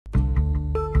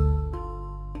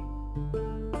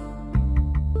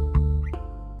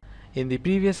In the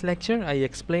previous lecture, I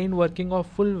explained working of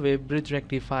full wave bridge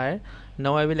rectifier.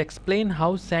 Now I will explain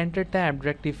how center tapped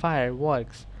rectifier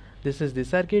works. This is the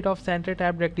circuit of center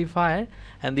tapped rectifier,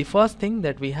 and the first thing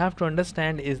that we have to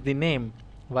understand is the name.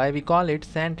 Why we call it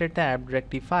center tapped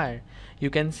rectifier. You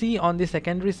can see on the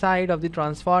secondary side of the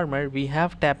transformer we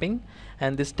have tapping,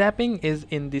 and this tapping is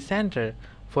in the center.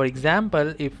 For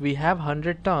example, if we have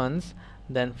 100 turns,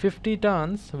 then 50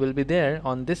 turns will be there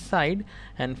on this side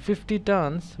and 50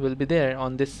 turns will be there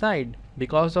on this side.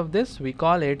 Because of this, we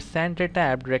call it center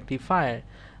tapped rectifier.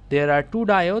 There are two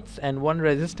diodes and one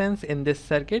resistance in this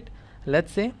circuit.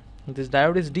 Let's say this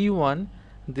diode is D1,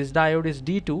 this diode is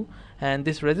D2, and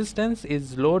this resistance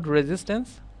is load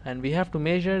resistance, and we have to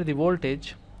measure the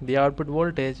voltage, the output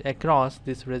voltage across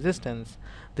this resistance.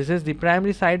 This is the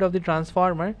primary side of the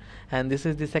transformer and this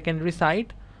is the secondary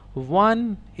side.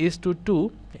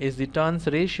 1:2 is the turns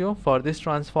ratio for this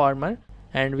transformer,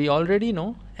 and we already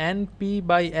know NP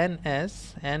by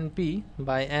NS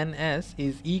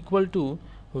is equal to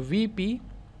VP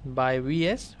by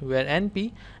Vs, where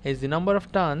NP is the number of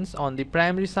turns on the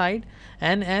primary side,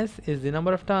 NS is the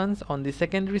number of turns on the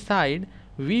secondary side,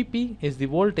 Vp is the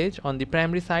voltage on the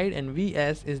primary side, and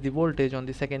Vs is the voltage on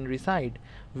the secondary side.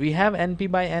 We have NP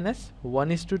by NS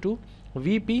 1:2,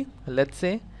 Vp let's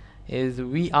say is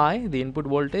Vi, the input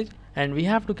voltage, and we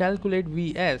have to calculate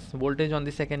Vs, voltage on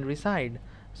the secondary side.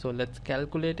 So let's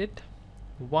calculate it.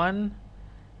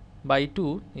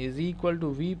 1/2 is equal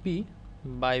to Vp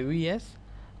by Vs.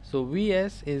 So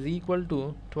Vs is equal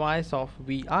to twice of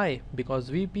Vi, because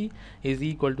Vp is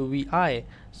equal to Vi.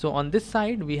 So on this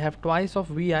side we have twice of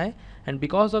Vi, and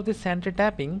because of the center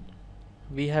tapping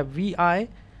we have Vi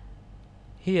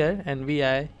here and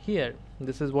Vi here.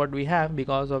 This is what we have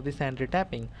because of the center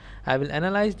tapping. I will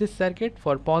analyze this circuit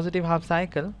for positive half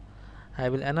cycle. I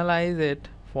will analyze it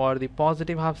for the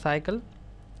positive half cycle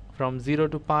from 0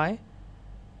 to pi.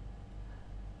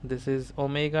 This is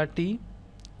omega t,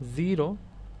 0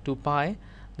 to pi.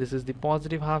 This is the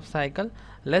positive half cycle.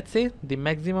 Let's say the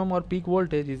maximum or peak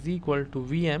voltage is equal to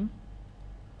Vm,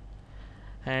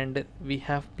 and we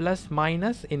have plus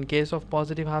minus in case of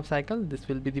positive half cycle. This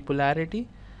will be the polarity.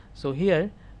 So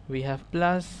here we have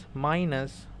plus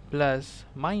minus plus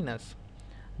minus.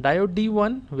 Diode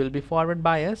D1 will be forward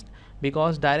biased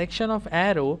because direction of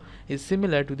arrow is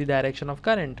similar to the direction of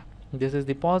current. This is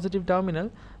the positive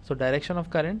terminal, so direction of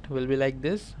current will be like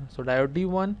this. So diode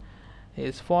D1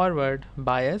 is forward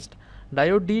biased.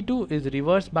 Diode D2 is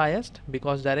reverse biased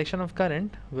because direction of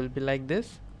current will be like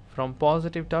this, from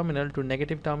positive terminal to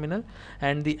negative terminal,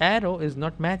 and the arrow is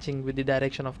not matching with the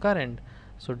direction of current.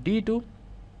 So D2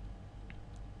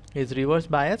 is reverse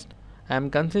biased. I am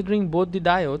considering both the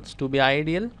diodes to be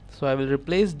ideal, so I will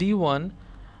replace D1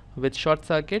 with short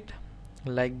circuit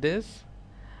like this,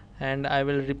 and I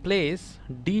will replace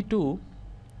D2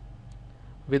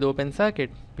 with open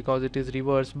circuit because it is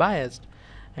reverse biased.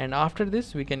 And after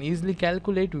this we can easily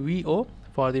calculate VO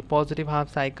for the positive half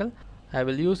cycle. I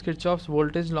will use Kirchhoff's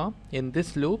voltage law. In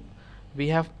this loop we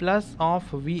have plus of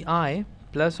Vi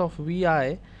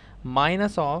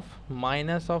minus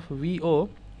of VO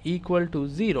equal to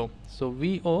 0. So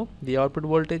VO, the output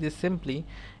voltage, is simply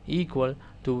equal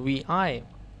to Vi.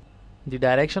 The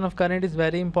direction of current is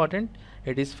very important.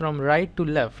 It is from right to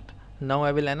left. Now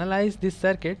I will analyze this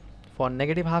circuit for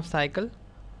negative half cycle.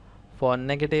 For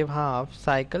negative half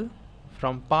cycle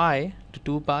from pi to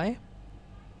 2 pi.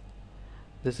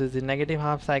 This is the negative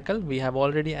half cycle. We have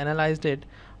already analyzed it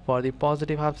for the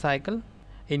positive half cycle.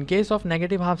 In case of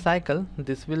negative half cycle,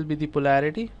 this will be the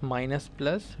polarity, minus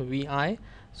plus Vi.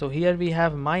 So here we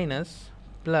have minus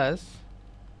plus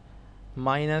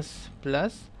minus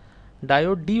plus.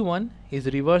 Diode D1 is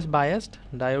reverse biased.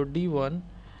 Diode D1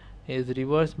 is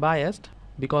reverse biased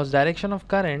because direction of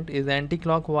current is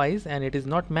anti-clockwise and it is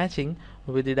not matching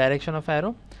with the direction of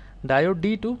arrow. Diode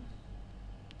D2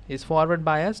 is forward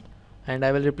biased, and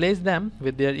I will replace them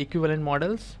with their equivalent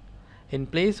models. In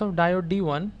place of diode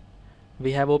D1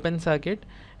 we have open circuit,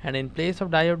 and in place of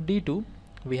diode D2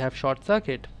 we have short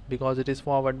circuit because it is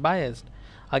forward biased.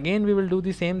 Again we will do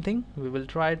the same thing. We will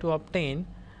try to obtain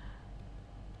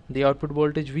the output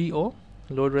voltage VO.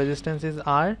 Load resistance is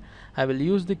R. I will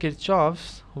use the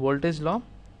Kirchhoff's voltage law,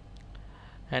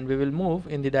 and we will move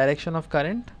in the direction of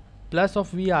current. Plus of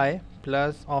Vi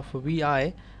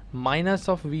minus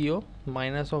of VO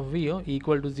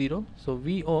equal to 0. So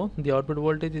VO, the output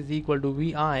voltage, is equal to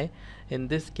Vi in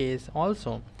this case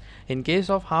also. In case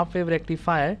of half wave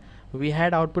rectifier, we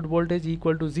had output voltage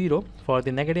equal to 0 for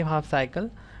the negative half cycle,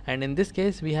 and in this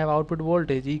case we have output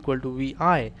voltage equal to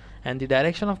Vi, and the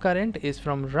direction of current is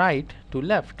from right to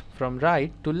left,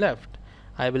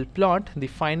 I will plot the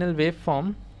final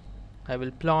waveform. I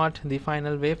will plot the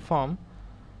final waveform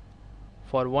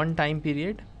for one time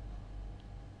period.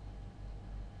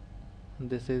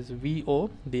 This is VO,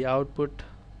 the output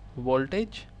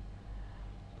voltage,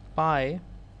 pi,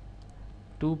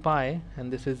 2 pi,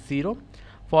 and this is 0.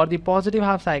 For the positive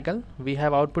half cycle, we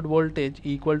have output voltage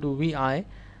equal to Vi.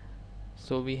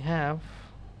 So we have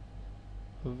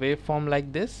waveform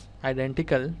like this,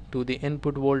 identical to the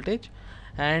input voltage.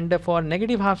 And for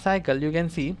negative half cycle, you can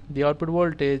see the output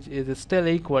voltage is still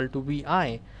equal to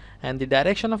Vi, and the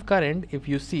direction of current, if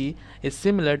you see, is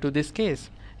similar to this case.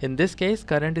 In this case,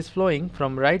 current is flowing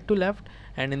from right to left,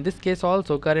 and in this case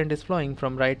also current is flowing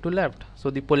from right to left. So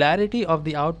the polarity of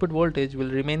the output voltage will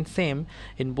remain same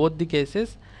in both the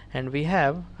cases, and we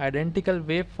have identical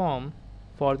waveform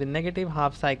for the negative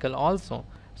half cycle also.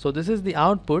 So this is the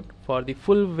output for the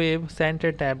full wave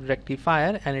center tapped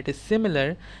rectifier, and it is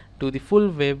similar to the full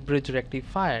wave bridge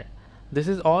rectifier. This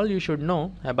is all you should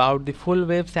know about the full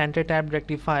wave center tapped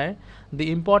rectifier. The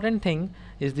important thing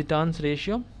is the turns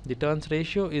ratio. The turns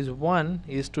ratio is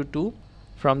 1:2.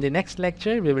 From the next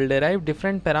lecture, we will derive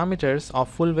different parameters of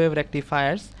full wave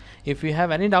rectifiers. If you have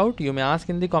any doubt, you may ask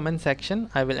in the comment section.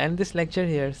 I will end this lecture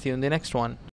here. See you in the next one.